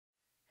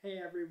Hey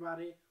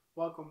everybody,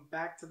 welcome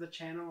back to the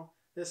channel.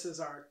 This is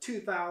our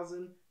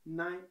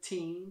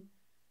 2019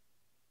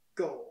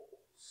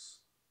 goals.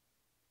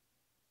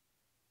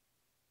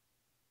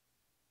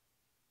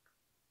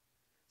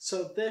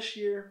 So this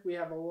year we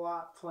have a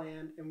lot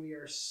planned and we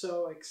are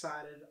so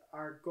excited.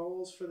 Our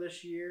goals for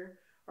this year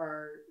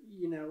are,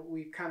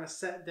 we've kind of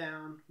set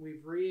down,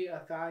 we've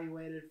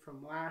reevaluated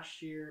from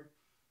last year.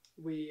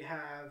 We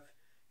have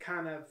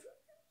kind of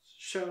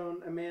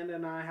shown, Amanda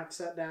and I have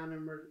sat down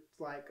and we're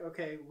like,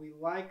 okay, we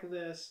like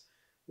this,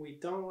 we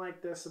don't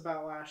like this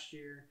about last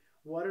year.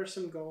 What are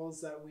some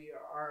goals that we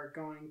are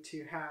going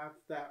to have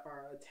that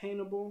are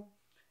attainable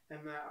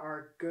and that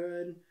are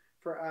good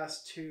for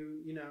us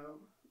to,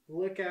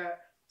 look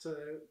at,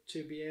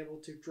 to be able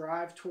to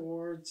drive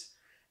towards?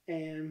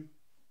 And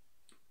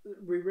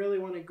we really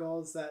wanted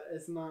goals that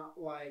is not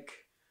like,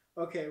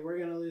 okay, we're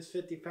going to lose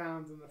 50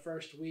 pounds in the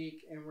first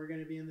week and we're going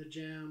to be in the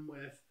gym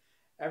with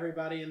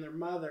everybody and their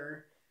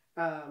mother.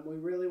 We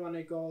really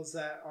wanted goals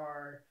that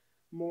are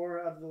more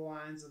of the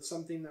lines of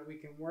something that we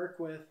can work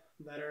with,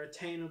 that are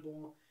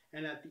attainable.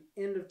 And at the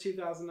end of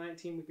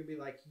 2019, we could be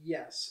like,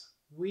 yes,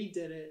 we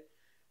did it.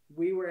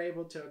 We were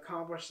able to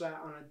accomplish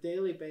that on a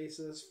daily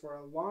basis for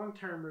a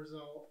long-term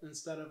result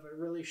instead of a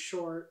really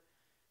short,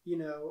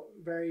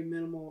 very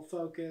minimal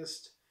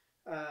focused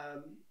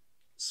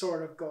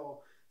sort of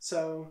goal.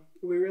 So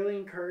we really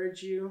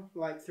encourage you,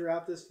 like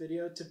throughout this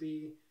video, to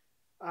be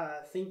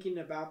thinking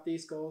about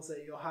these goals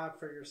that you'll have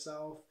for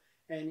yourself.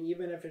 And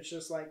even if it's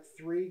just like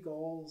 3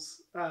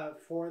 goals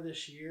for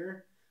this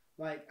year,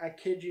 like I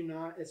kid you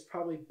not, it's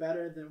probably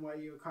better than what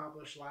you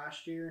accomplished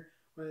last year.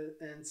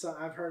 And so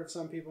I've heard of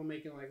some people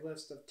making like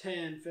lists of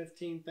 10,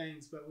 15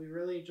 things, but we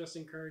really just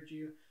encourage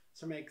you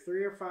to make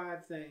 3 or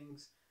 5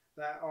 things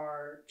that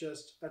are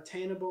just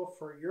attainable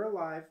for your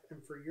life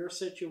and for your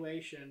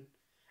situation,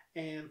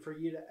 and for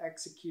you to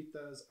execute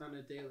those on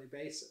a daily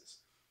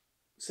basis.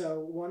 So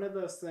one of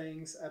those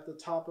things at the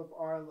top of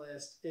our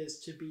list is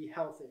to be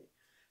healthier.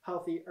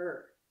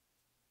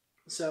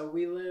 So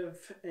we live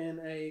in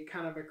a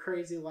kind of a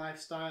crazy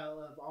lifestyle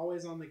of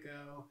always on the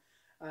go.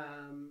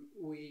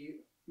 We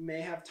may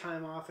have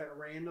time off at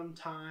random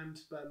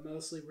times, but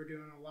mostly we're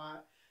doing a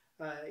lot,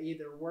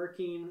 either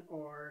working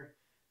or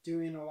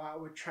doing a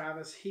lot with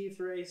Travis Heath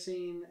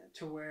Racing,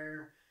 to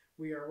where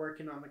we are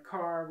working on the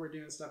car. We're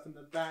doing stuff in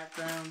the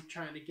background,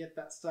 trying to get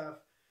that stuff,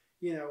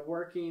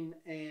 working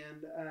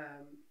and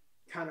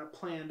kind of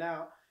planned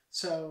out.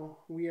 So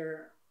we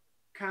are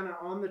kind of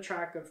on the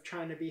track of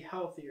trying to be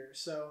healthier.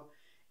 So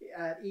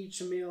at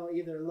each meal,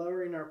 either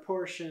lowering our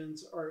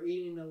portions or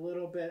eating a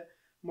little bit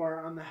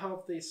more on the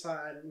healthy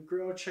side, and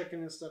grilled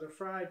chicken instead of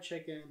fried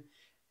chicken,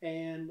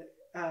 and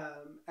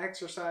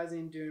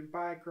exercising, doing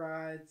bike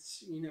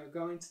rides,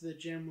 going to the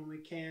gym when we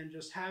can,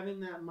 just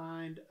having that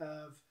mind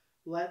of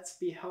let's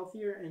be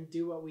healthier and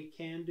do what we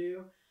can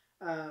do.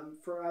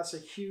 For us, a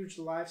huge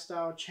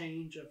lifestyle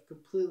change of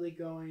completely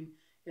going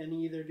and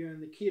either doing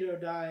the keto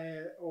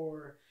diet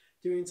or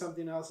doing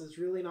something else is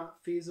really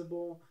not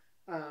feasible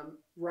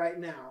right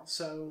now.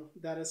 So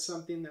that is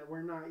something that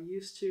we're not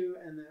used to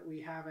and that we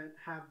haven't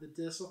had the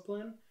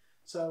discipline.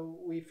 So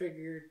we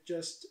figured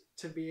just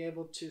to be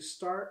able to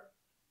start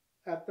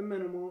at the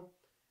minimal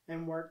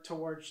and work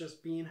towards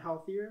just being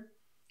healthier.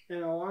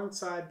 And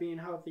alongside being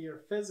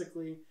healthier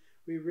physically,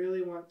 we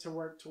really want to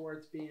work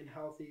towards being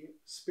healthy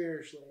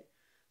spiritually.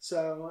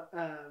 So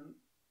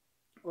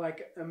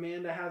like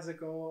Amanda has a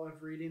goal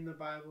of reading the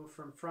Bible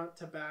from front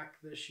to back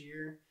this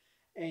year.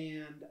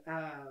 And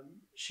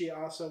she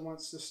also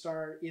wants to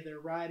start either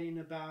writing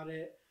about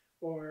it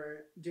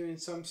or doing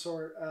some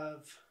sort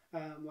of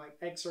like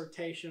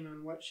exhortation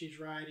on what she's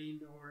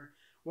writing or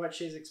what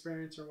she's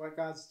experienced or what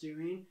God's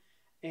doing.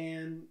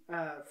 And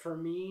for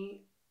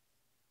me,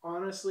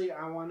 honestly,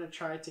 I want to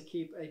try to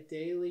keep a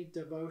daily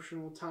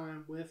devotional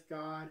time with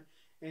God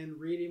and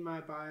reading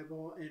my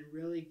Bible and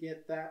really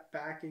get that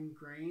back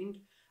ingrained.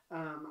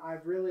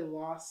 I've really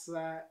lost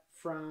that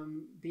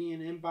from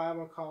being in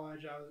Bible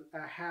college.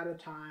 I had a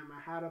time,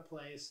 I had a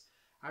place.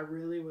 I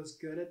really was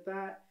good at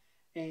that,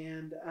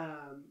 and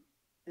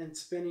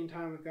spending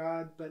time with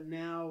God. But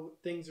now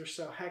things are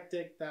so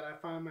hectic that I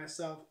find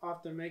myself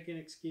often making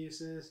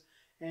excuses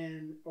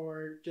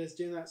or just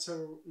doing that.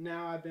 So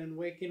now I've been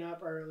waking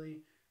up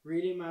early,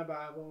 reading my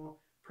Bible,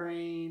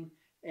 praying,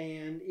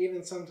 and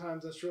even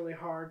sometimes it's really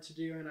hard to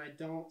do and I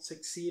don't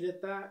succeed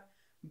at that.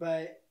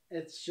 But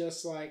it's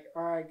just like,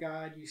 all right,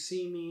 God, you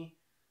see me.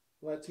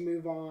 Let's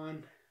move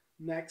on.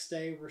 Next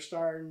day,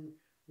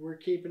 we're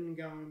keeping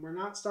going. We're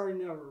not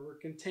starting over. We're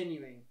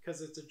continuing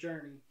because it's a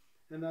journey.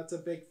 And that's a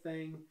big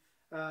thing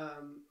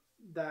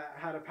that I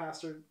had a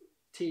pastor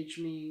teach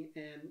me,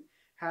 and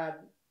had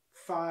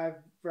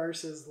 5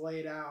 verses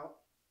laid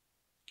out,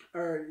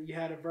 or you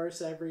had a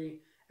verse every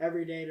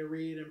day to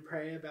read and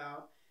pray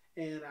about.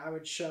 And I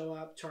would show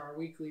up to our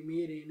weekly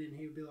meeting and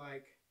he would be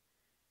like,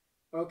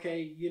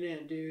 okay, you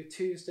didn't do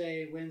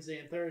Tuesday, Wednesday,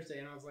 and Thursday.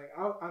 And I was like,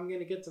 oh, I'm going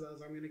to get to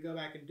those. I'm going to go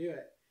back and do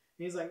it.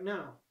 And he's like,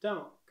 no,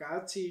 don't.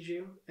 God sees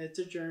you. It's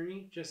a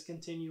journey. Just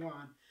continue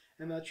on.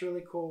 And that's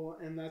really cool.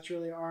 And that's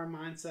really our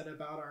mindset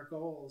about our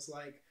goals.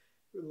 Like,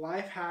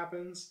 life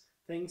happens,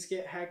 things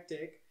get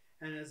hectic.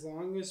 And as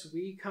long as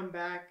we come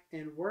back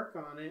and work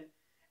on it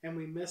and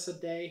we miss a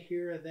day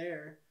here or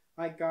there,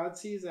 like, God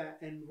sees that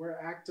and we're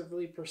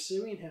actively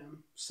pursuing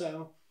Him.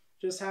 So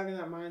just having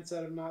that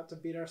mindset of not to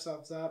beat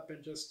ourselves up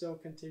and just still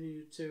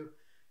continue to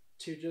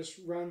just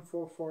run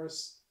full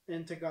force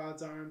into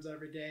God's arms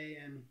every day.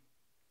 And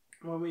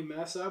when we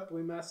mess up,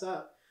 we mess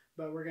up,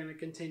 but we're going to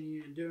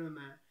continue in doing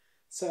that.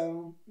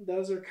 So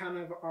those are kind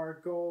of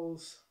our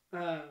goals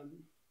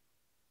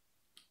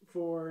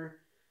for,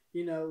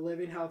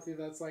 living healthy.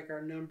 That's like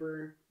our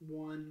number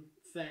one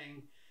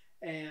thing.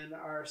 And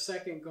our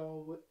second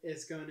goal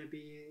is going to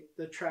be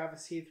the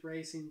Travis Heath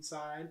Racing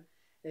side,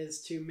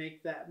 is to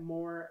make that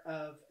more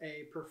of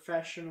a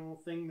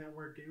professional thing that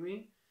we're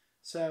doing.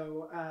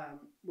 So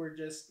we're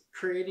just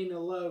creating a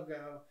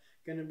logo,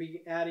 going to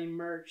be adding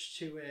merch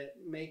to it,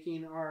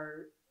 making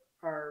our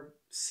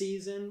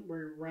season.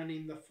 We're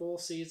running the full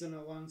season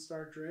of Lone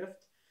Star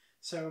Drift,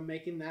 so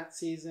making that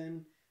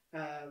season.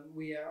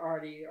 We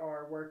already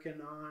are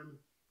working on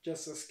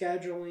just the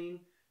scheduling,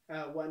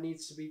 what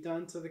needs to be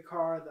done to the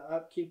car, the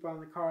upkeep on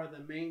the car,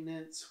 the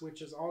maintenance,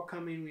 which is all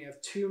coming. We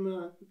have 2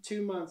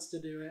 months to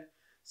do it,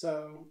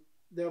 so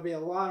there'll be a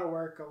lot of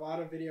work, a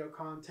lot of video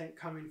content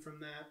coming from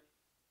that.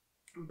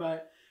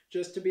 But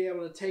just to be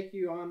able to take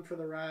you on for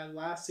the ride.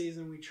 Last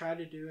season we tried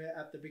to do it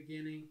at the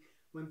beginning.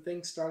 When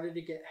things started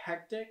to get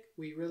hectic,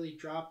 we really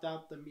dropped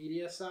out the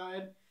media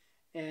side,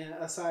 and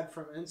aside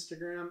from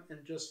Instagram,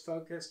 and just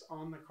focused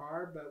on the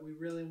car. But we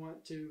really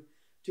want to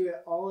do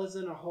it all as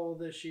in a whole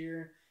this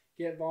year.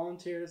 Get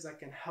volunteers that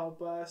can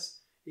help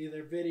us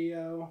either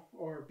video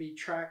or be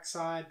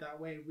trackside. That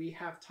way we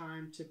have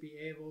time to be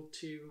able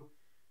to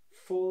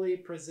fully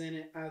present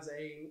it as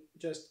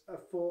just a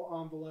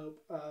full envelope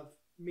of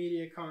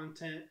media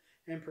content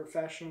and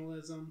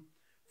professionalism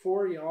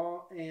for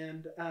y'all,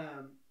 and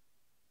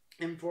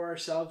for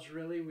ourselves.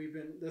 Really,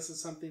 this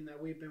is something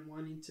that we've been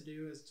wanting to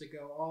do, is to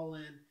go all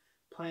in,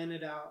 plan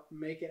it out,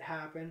 make it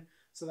happen.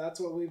 So that's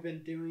what we've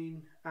been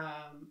doing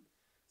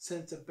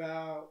since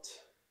about,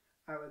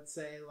 I would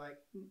say, like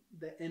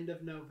the end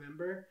of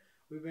November.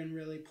 We've been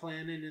really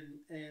planning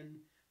and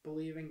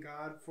believing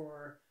God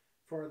for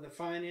the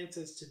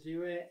finances to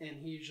do it,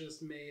 and He's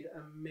just made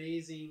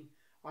amazing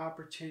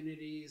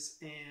opportunities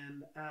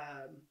and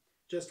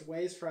just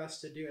ways for us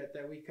to do it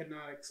that we could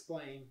not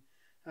explain.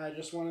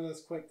 Just one of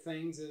those quick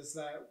things is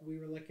that we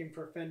were looking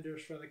for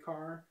fenders for the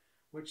car,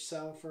 which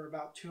sell for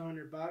about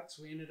 $200.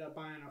 We ended up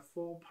buying a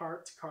full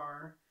parts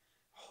car,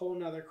 a whole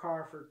nother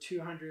car for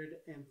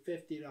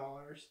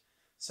 $250.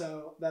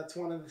 So that's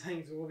one of the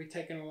things. We'll be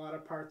taking a lot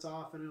of parts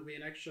off, and it'll be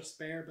an extra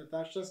spare, but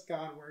that's just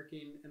God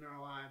working in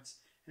our lives,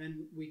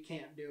 and we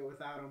can't do it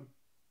without Him.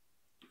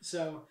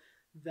 So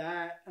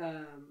that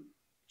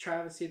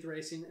Travis Heath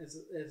Racing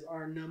is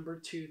our number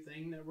two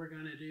thing that we're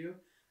going to do,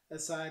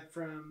 aside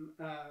from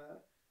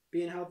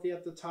being healthy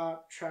at the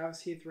top.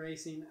 Travis Heath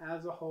Racing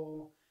as a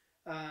whole,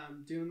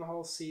 doing the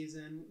whole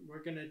season.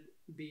 We're going to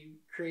be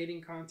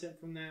creating content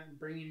from that and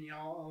bringing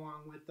y'all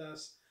along with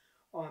us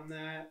on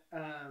that.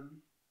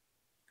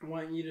 I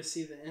want you to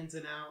see the ins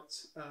and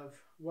outs of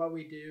what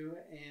we do,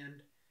 and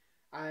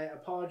I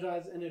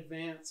apologize in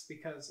advance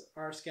because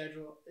our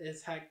schedule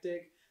is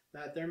hectic,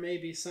 that there may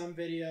be some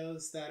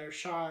videos that are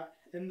shot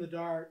in the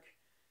dark.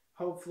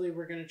 Hopefully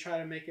we're going to try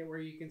to make it where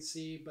you can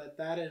see, but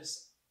that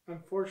is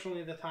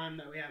unfortunately the time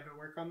that we have to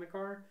work on the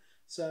car.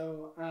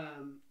 So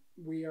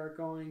we are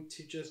going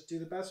to just do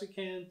the best we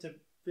can to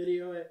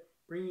video it,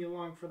 bring you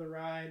along for the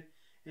ride,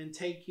 and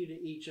take you to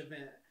each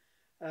event.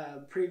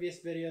 Previous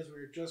videos we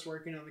were just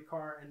working on the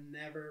car and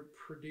never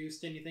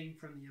produced anything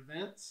from the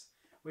events,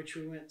 which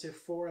we went to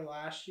 4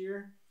 last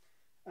year,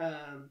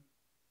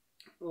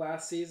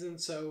 last season.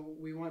 So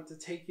we want to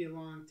take you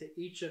along to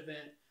each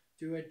event,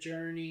 do a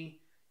journey,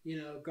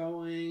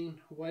 going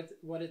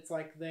what it's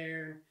like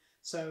there,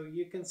 so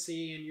you can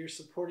see, and you're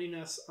supporting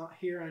us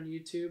here on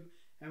YouTube,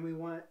 and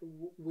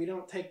we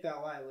don't take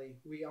that lightly.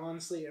 We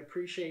honestly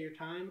appreciate your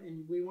time,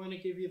 and we want to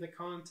give you the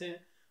content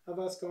of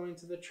us going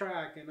to the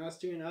track and us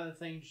doing other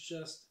things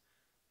just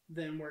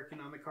than working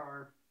on the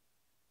car.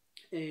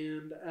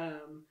 And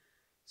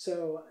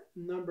so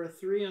number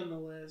 3 on the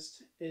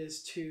list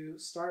is to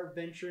start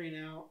venturing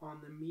out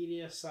on the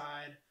media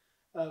side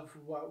of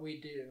what we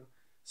do.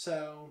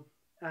 So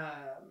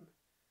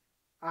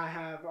I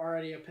have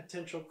already a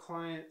potential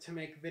client to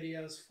make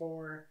videos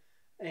for,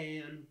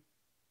 and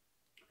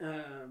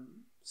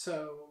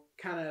so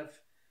kind of,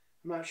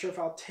 I'm not sure if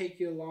I'll take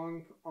you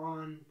along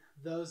on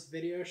those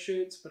video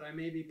shoots, but I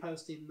may be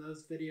posting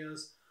those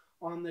videos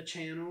on the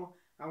channel.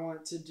 I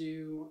want to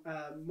do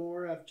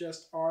more of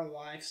just our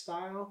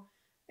lifestyle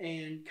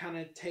and kind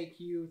of take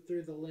you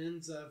through the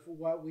lens of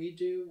what we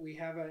do. We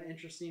have an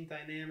interesting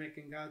dynamic,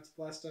 and God's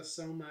blessed us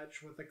so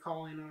much with a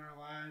calling on our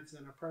lives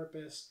and a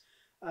purpose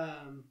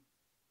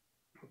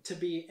to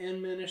be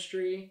in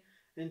ministry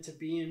and to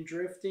be in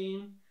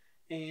drifting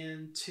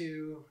and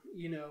to,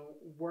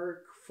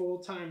 work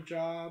full-time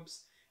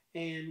jobs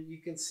and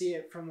you can see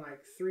it from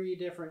like 3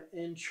 different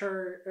in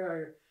church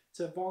or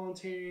to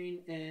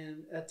volunteering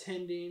and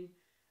attending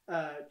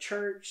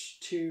church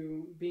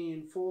to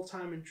being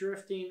full-time in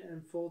drifting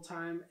and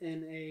full-time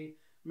in a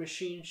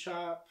machine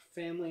shop,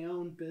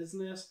 family-owned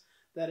business,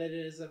 that it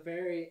is a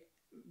very,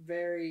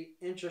 very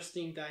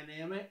interesting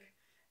dynamic.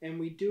 And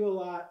we do a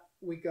lot,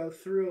 we go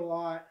through a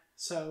lot,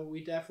 so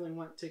we definitely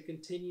want to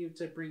continue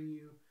to bring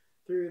you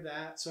through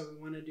that. So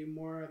we want to do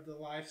more of the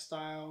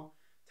lifestyle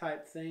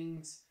type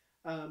things.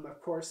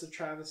 Of course, the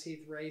Travis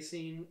Heath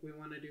Racing, we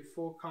want to do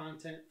full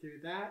content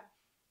through that.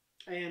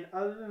 And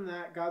other than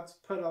that, God's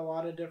put a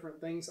lot of different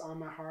things on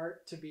my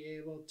heart to be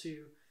able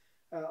to,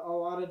 a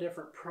lot of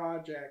different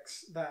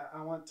projects that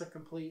I want to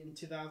complete in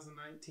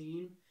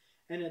 2019.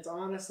 And it's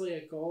honestly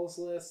a goals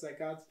list that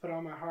God's put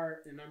on my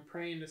heart, and I'm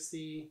praying to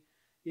see,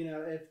 you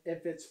know,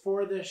 if it's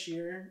for this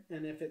year,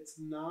 and if it's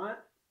not,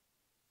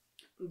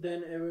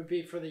 then it would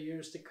be for the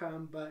years to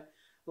come. But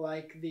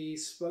like the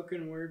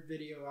spoken word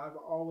video, I've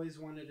always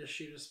wanted to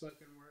shoot a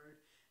spoken word.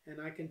 And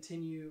I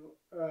continue,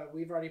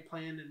 we've already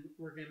planned, and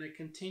we're going to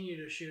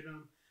continue to shoot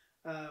them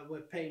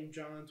with Peyton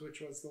Johns,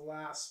 which was the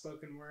last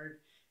spoken word.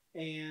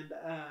 And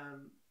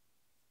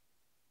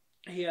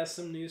he has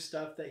some new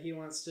stuff that he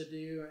wants to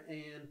do,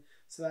 and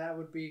so that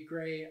would be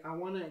great. I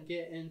want to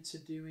get into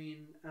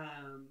doing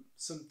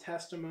some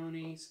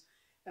testimonies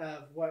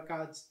of what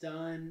God's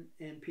done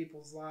in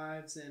people's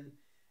lives,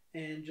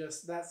 and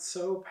just that's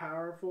so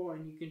powerful,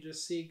 and you can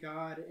just see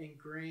God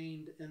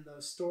ingrained in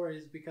those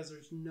stories, because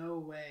there's no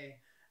way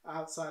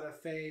outside of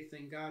faith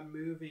and God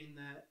moving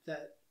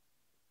that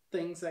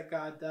things that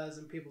God does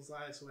in people's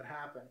lives would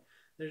happen.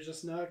 There's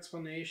just no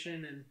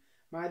explanation, and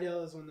my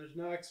deal is when there's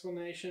no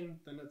explanation,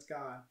 then it's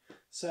God.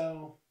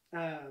 So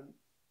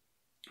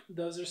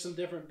those are some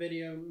different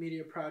video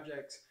media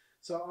projects.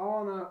 So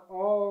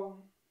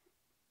all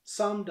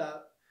summed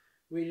up,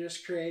 we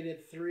just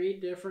created 3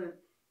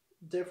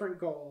 different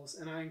goals,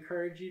 and I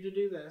encourage you to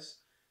do this.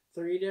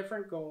 3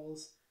 different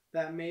goals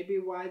that may be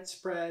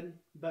widespread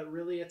but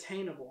really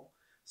attainable.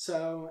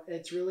 So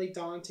it's really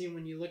daunting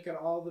when you look at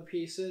all the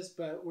pieces,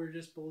 but we're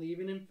just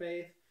believing in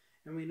faith,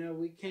 and we know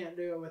we can't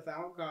do it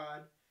without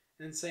God,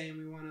 and saying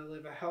we want to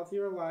live a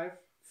healthier life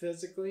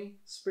physically,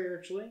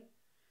 spiritually.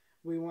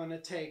 We want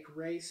to take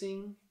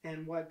racing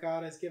and what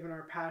God has given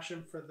our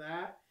passion for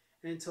that,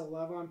 and to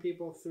love on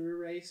people through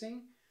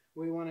racing.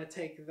 We want to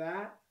take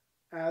that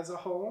as a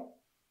whole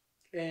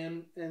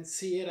and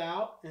see it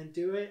out and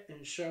do it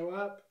and show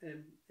up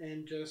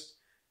and just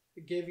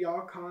give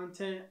y'all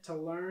content to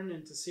learn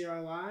and to see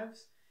our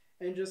lives,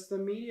 and just the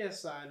media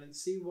side, and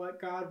see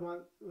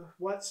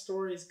what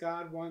stories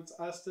God wants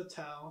us to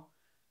tell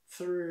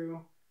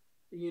through,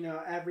 you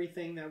know,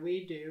 everything that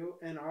we do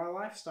in our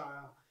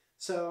lifestyle.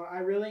 So I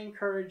really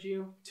encourage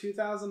you,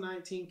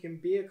 2019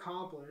 can be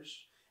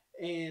accomplished,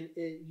 and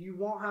you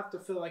won't have to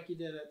feel like you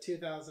did it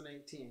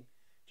 2018.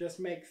 Just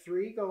make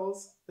 3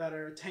 goals that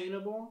are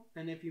attainable,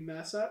 and if you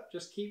mess up,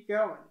 just keep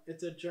going.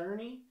 It's a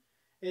journey.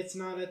 It's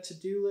not a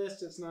to-do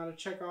list. It's not a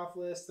check-off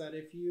list that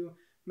if you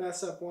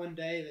mess up one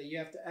day that you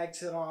have to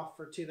exit off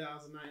for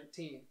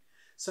 2019.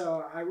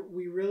 So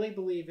we really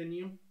believe in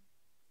you.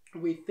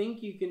 We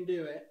think you can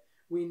do it.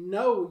 We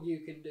know you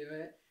can do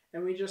it.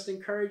 And we just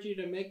encourage you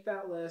to make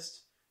that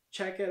list,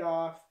 check it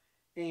off,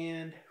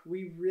 and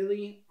we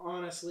really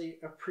honestly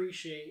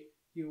appreciate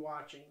you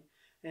watching.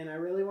 And I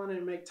really wanted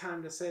to make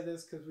time to say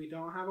this because we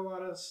don't have a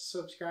lot of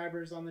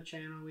subscribers on the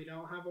channel. We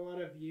don't have a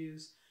lot of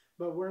views.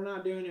 But we're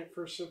not doing it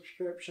for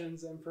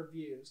subscriptions and for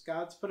views.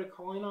 God's put a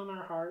calling on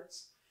our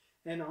hearts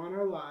and on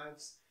our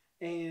lives,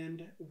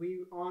 and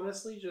we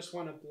honestly just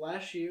want to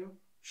bless you,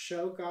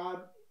 show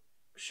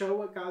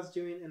what God's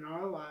doing in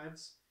our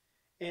lives,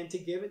 and to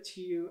give it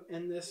to you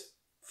in this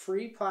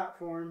free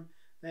platform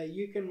that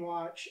you can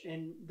watch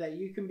and that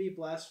you can be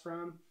blessed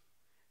from.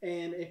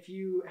 And if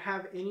you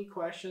have any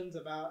questions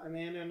about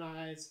Amanda and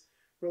I's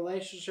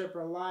relationship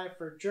or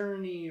life or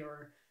journey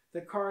or the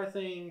car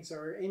things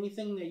or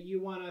anything that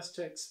you want us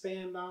to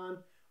expand on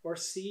or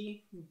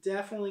see,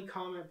 definitely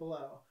comment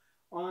below.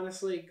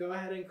 Honestly, go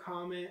ahead and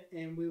comment,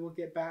 and we will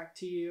get back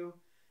to you.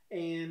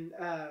 And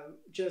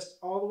just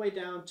all the way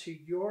down to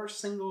your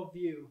single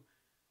view,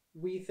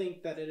 we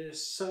think that it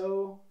is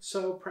so,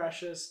 so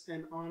precious.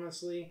 And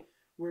honestly,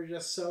 we're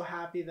just so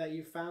happy that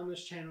you found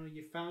this channel,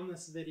 you found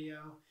this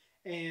video,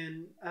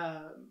 and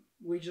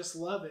we just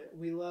love it.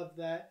 We love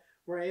that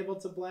we're able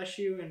to bless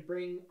you and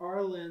bring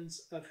our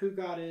lens of who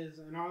God is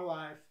in our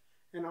life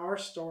and our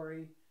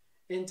story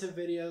into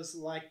videos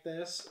like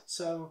this.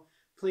 So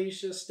please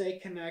just stay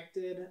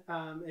connected.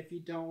 If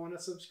you don't want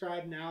to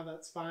subscribe now,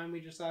 that's fine. We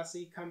just ask that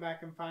you come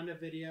back and find a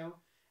video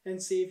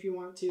and see if you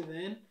want to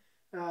then.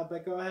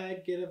 But go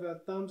ahead, give it a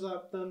thumbs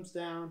up, thumbs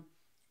down.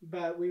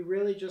 But we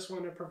really just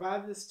want to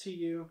provide this to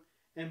you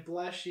and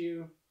bless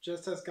you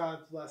just as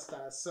God's blessed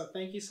us. So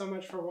thank you so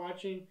much for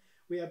watching.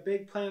 We have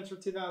big plans for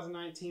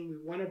 2019. We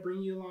want to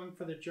bring you along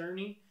for the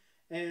journey,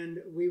 and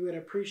we would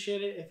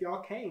appreciate it if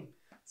y'all came.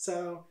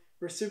 So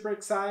we're super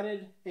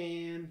excited,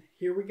 and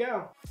here we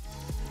go.